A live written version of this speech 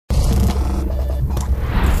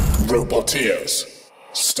Robotics,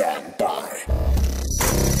 stand by.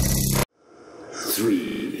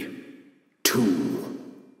 3, 2,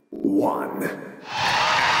 1.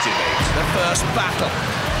 Activate. The first battle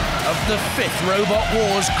of the 5th Robot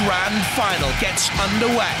Wars Grand Final gets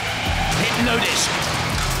underway. Hypnodisc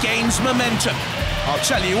gains momentum. I'll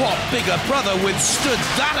tell you what, Bigger Brother withstood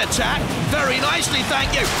that attack very nicely,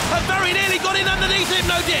 thank you. And very nearly got in underneath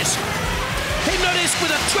Hypnodisc. Hypnodisc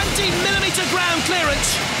with a 20mm ground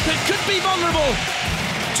clearance that could be vulnerable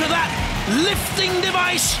to that lifting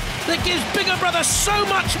device that gives Bigger Brother so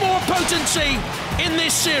much more potency in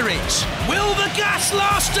this series. Will the gas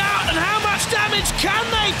last out, and how much damage can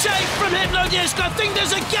they take from Hypnodisc? I think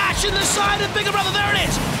there's a gash in the side of Bigger Brother. There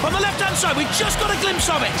it is, on the left-hand side. We just got a glimpse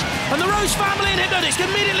of it. And the Rose family and Hypnodisc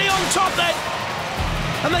immediately on top then.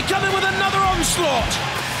 And they come in with another onslaught.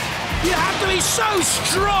 You have to be so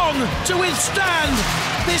strong to withstand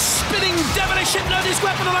this spinning devilish Hypnodisc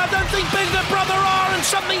weapon, and I don't think Bigger Brother are, and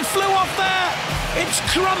something flew off there. It's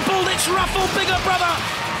crumpled, it's ruffled Bigger Brother.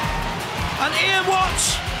 And Ian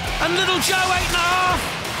Watts and little Joe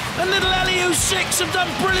 8.5 and little Ellie who's 6 have done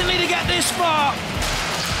brilliantly to get this far.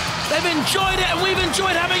 They've enjoyed it, and we've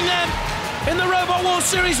enjoyed having them in the Robot Wars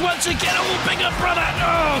series once again. Oh, Bigger Brother,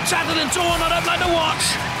 oh, tattered and torn, I don't like to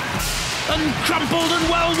watch. And crumpled and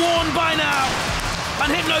well worn by now.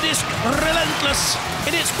 And Hypnodisc relentless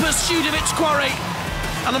in its pursuit of its quarry.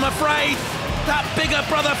 And I'm afraid that Bigger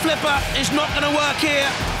Brother flipper is not going to work here,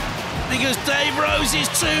 because Dave Rose is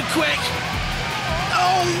too quick.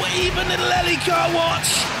 Oh, even little Ellie can't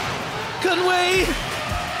watch. Can we?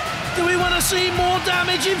 Do we want to see more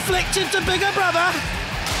damage inflicted to Bigger Brother?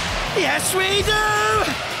 Yes, we do.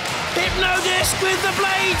 Hypnodisc with the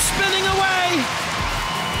blade spinning away.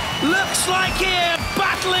 Looks like here,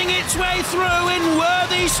 battling its way through in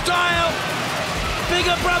worthy style.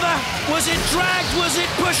 Bigger Brother, was it dragged, was it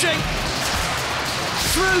pushing?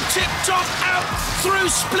 Through Tip-Top out, through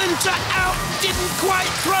Splinter out, didn't quite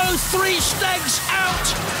throw 3 Stegs out.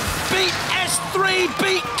 Beat S3,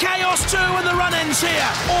 beat Chaos 2, and the run ends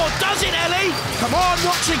here. Or does it, Ellie? Come on,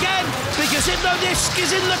 watch again, because Hypnodisc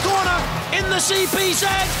is in the corner, in the CPZ.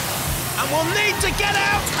 And we'll need to get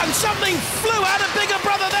out, and something flew out of Bigger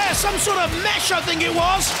Brother there, some sort of mesh, I think it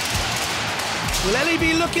was. Will Ellie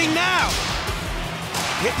be looking now?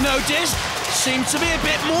 Hypnodisc seems to be a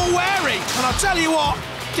bit more wary, and I'll tell you what,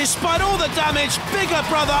 despite all the damage, Bigger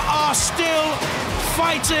Brother are still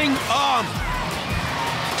fighting on.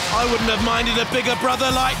 I wouldn't have minded a Bigger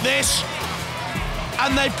Brother like this.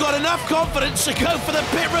 And they've got enough confidence to go for the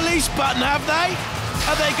pit release button, have they?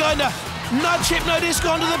 Are they going to nudge Hypnodisc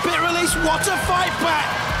onto the pit release? What a fight back!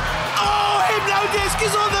 Oh, Hypnodisc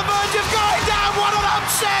is on the verge of going down. What an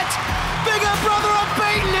upset! Bigger Brother have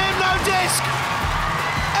beaten Hypnodisc.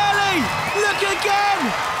 Ellie, look again.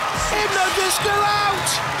 Hypnodisc are out.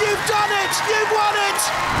 You've done it. You've won it.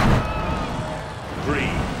 3,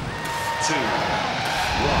 2,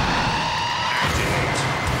 1.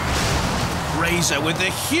 Razor with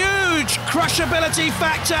the huge crushability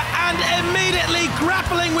factor and immediately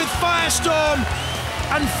grappling with Firestorm.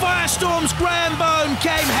 And Firestorm's Graham Bone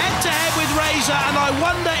came head-to-head with Razor, and I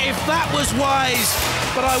wonder if that was wise.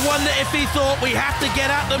 But I wonder if he thought we have to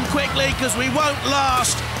get at them quickly because we won't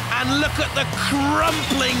last. And look at the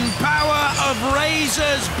crumpling power of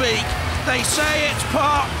Razor's beak. They say it's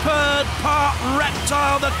part bird, part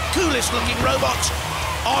reptile, the coolest looking robot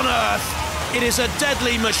on Earth. It is a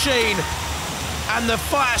deadly machine. And the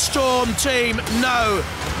Firestorm team know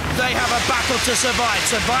they have a battle to survive.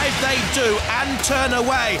 Survive they do, and turn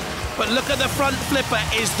away. But look at the front flipper.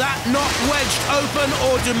 Is that not wedged open,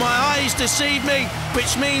 or do my eyes deceive me?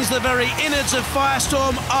 Which means the very innards of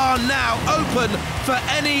Firestorm are now open for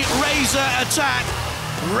any Razor attack.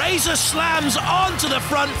 Razor slams onto the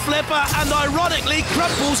front flipper and ironically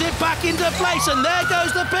crumples it back into place. And there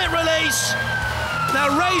goes the pit release.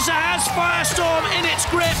 Now Razor has Firestorm in its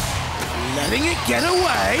grip, letting it get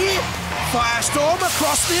away. Firestorm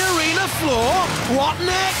across the arena floor. What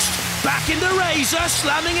next? Back into Razor,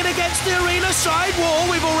 slamming it against the arena side wall.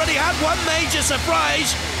 We've already had one major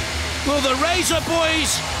surprise. Will the Razor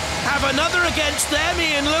boys have another against them?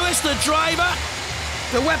 Ian Lewis, the driver.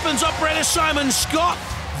 The weapons operator Simon Scott.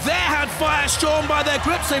 There had Firestorm by their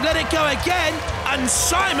grips. They've let it go again. And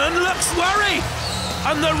Simon looks worried.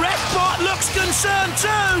 And the ref bot looks concerned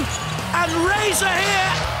too. And Razor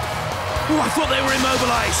here. Oh, I thought they were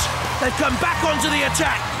immobilised. They've come back onto the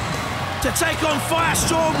attack to take on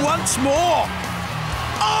Firestorm once more.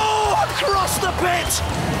 Oh, across the pit!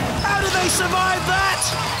 How do they survive that?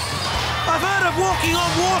 I've heard of walking on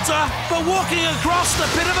water, but walking across the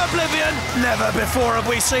pit of oblivion, never before have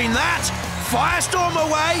we seen that. Firestorm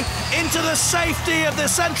away into the safety of the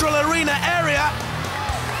central arena area.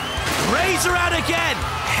 Razor out again,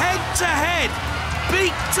 head to head,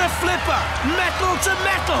 beak to flipper, metal to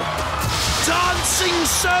metal. Dancing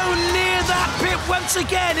so near that pit once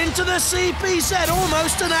again into the CPZ,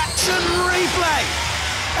 almost an action replay.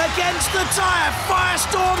 Against the tyre,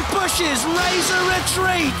 Firestorm pushes, Razor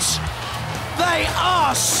retreats. They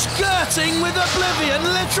are skirting with oblivion,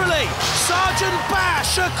 literally. Sergeant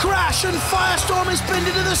Bash, a crash, and Firestorm is pinned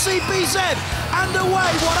into the CPZ. And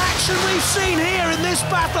away, what action we've seen here in this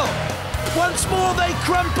battle. Once more they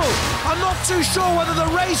crumple. I'm not too sure whether the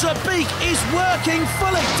Razor beak is working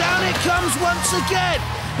fully. Down it comes once again.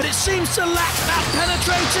 But it seems to lack that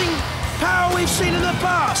penetrating power we've seen in the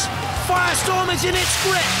past. Firestorm is in its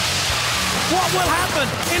grip. What will happen?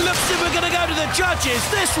 It looks as if we're going to go to the judges.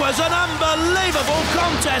 This was an unbelievable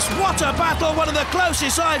contest. What a battle, one of the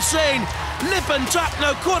closest I've seen. Nip and tuck,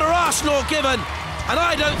 no quarter arse nor given. And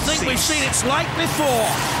I don't think we've seen its like before.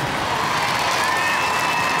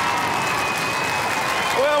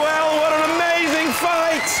 Well, what an amazing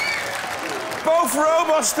fight. Both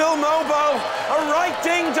robots still mobile. A right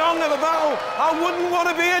ding-dong of a battle. I wouldn't want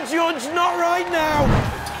to be a judge, not right now.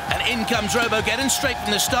 And in comes Robogeddon straight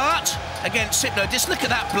from the start against Hypnodisc. Look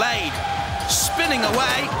at that blade spinning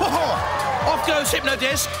away. Off goes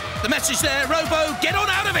Hypnodisc. The message there, Robo, get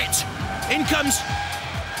on out of it. In comes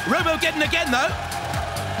Robogeddon again, though.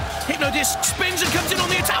 Hypnodisc spins and comes in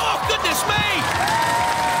on the attack. Oh, goodness me!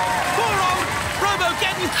 Poor old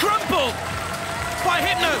Robogeddon crumpled by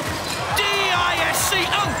Hypno. D-I-S-C.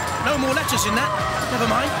 Oh, no more letters in that.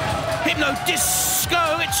 Never mind.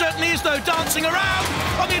 Hypnodisco, it certainly is, though, dancing around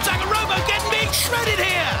on the attack of Robogeddon being shredded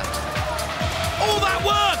here. All that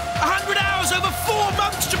work, 100 hours over 4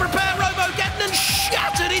 months to prepare Robogeddon and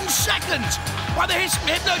shattered in seconds by the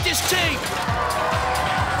Hypnodisc team.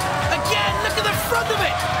 Again, look at the front of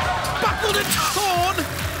it. Buckled and torn.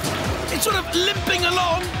 It's sort of limping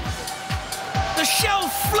along. The shell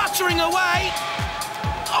fluttering away.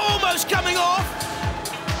 Almost coming off.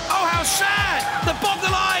 Oh, how sad! The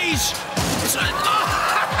boggle eyes!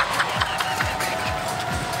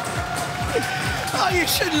 Oh, you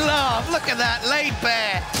shouldn't laugh. Look at that, laid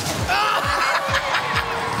bare.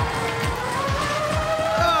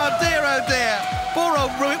 Oh, dear. Poor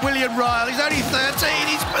old William Ryle. He's only 13.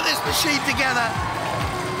 He's put this machine together.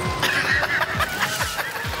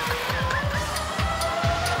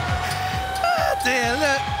 Oh, dear,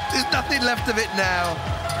 look. There's nothing left of it now.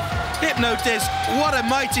 Hypnodisc, what a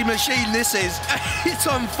mighty machine this is. It's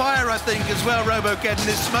on fire, I think, as well, Robogeddon.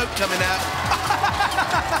 There's smoke coming out.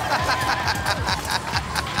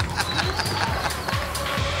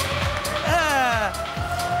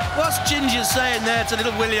 What's Ginger saying there to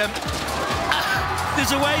little William?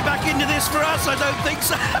 There's a way back into this for us? I don't think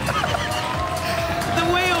so. The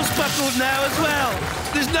wheels buckled now as well.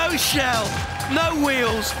 There's no shell, no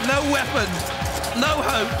wheels, no weapon, no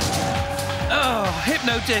hope. Oh,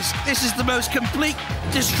 Hypnodisc, this is the most complete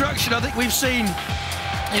destruction I think we've seen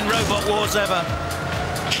in Robot Wars ever.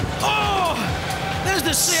 Oh, there's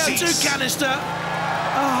the CO2 canister.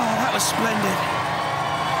 Oh, that was splendid.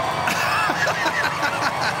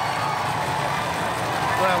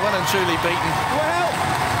 Well, well and truly beaten. Well,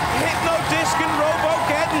 Hypnodisc and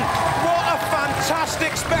Robogeddon, what a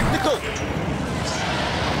fantastic spectacle.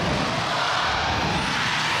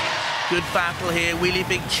 Good battle here. Wheelie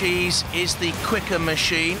Big Cheese is the quicker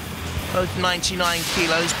machine. Both 99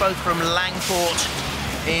 kilos, both from Langport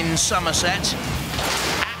in Somerset.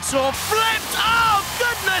 Axel flipped! Oh,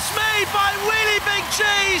 goodness me, by Wheelie Big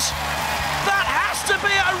Cheese! That has to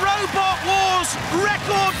be a Robot Wars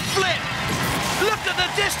record flip. Look at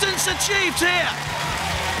the distance achieved here.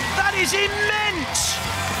 That is immense.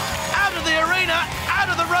 Out of the arena,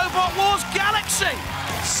 out of the Robot Wars galaxy.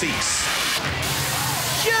 Cease.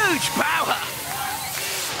 Huge power!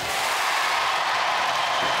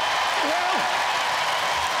 Well,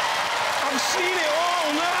 I've seen it all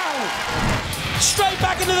now. Straight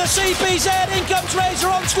back into the CPZ, in comes Razor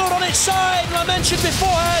Onslaught on its side. And I mentioned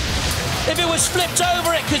beforehand, if it was flipped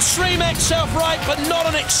over, it could stream itself right, but not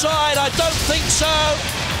on its side. I don't think so.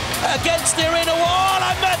 Against the arena wall,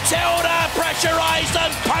 and Matilda pressurised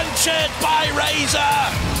and punctured by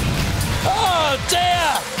Razor. Oh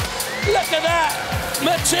dear! Look at that!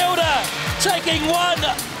 Matilda taking one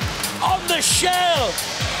on the shell.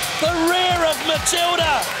 The rear of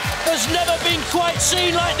Matilda has never been quite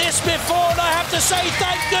seen like this before, and I have to say,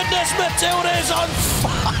 thank goodness Matilda is on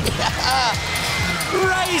fire.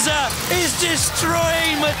 Razor is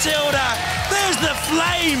destroying Matilda. There's the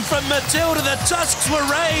flame from Matilda. The tusks were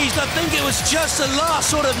raised. I think it was just a last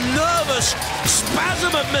sort of nervous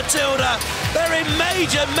spasm of Matilda. They're in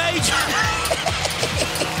major...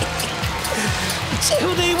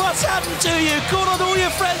 Tildy, what's happened to you? Call on all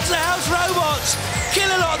your friends, the house robots.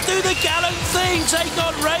 Kill-a-lot, do the gallant thing, take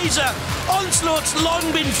on Razor. Onslaught's long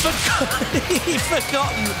been forgotten.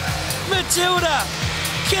 Matilda,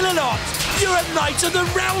 Kill-a-lot, you're a knight of the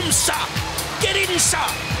realm, sir. Get in, sir,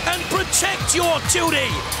 and protect your Tildy.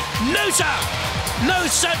 No, sir, no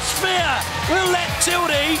such fear. We'll let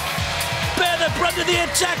Tildy bear the brunt of the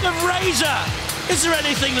attack of Razor. Is there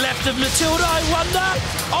anything left of Matilda, I wonder?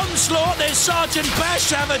 Onslaught, there's Sergeant Bash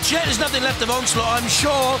to have a jet. There's nothing left of Onslaught, I'm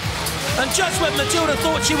sure. And just when Matilda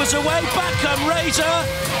thought she was away, back come Razor.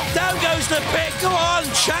 Down goes the pit. Go on,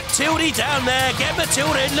 chuck Tildy down there. Get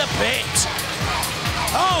Matilda in the pit.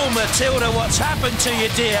 Oh, Matilda, what's happened to you,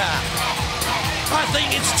 dear? I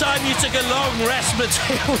think it's time you took a long rest,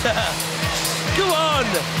 Matilda. Go on.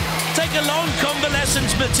 Take a long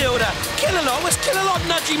convalescence, Matilda. Kill-a-lot. Was Kill-a-lot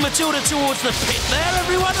nudging Matilda towards the pit there,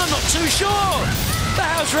 everyone? I'm not too sure. The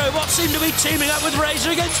house robots seem to be teaming up with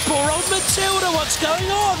Razor against poor old Matilda. What's going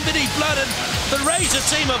on? Vinny Blood and the Razor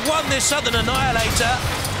team have won this Southern Annihilator.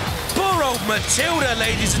 Poor old Matilda,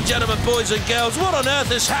 ladies and gentlemen, boys and girls. What on earth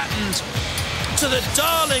has happened to the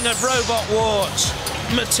darling of Robot Wars?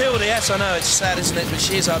 Matilda, yes, I know, it's sad, isn't it? But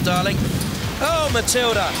she is our darling. Oh,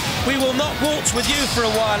 Matilda, we will not waltz with you for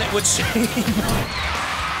a while, it would seem.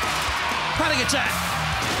 Panic attack.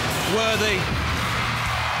 Worthy,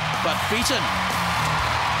 but beaten.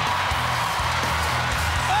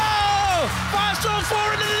 Oh! Firestorm 4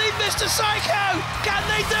 underneath Mr. Psycho! Can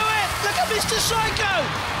they do it? Look at Mr. Psycho!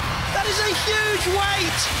 That is a huge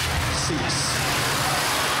weight! Cease.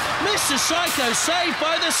 Mr. Psycho saved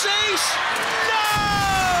by the cease! No!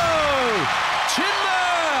 Timber!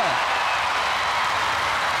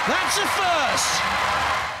 That's a first!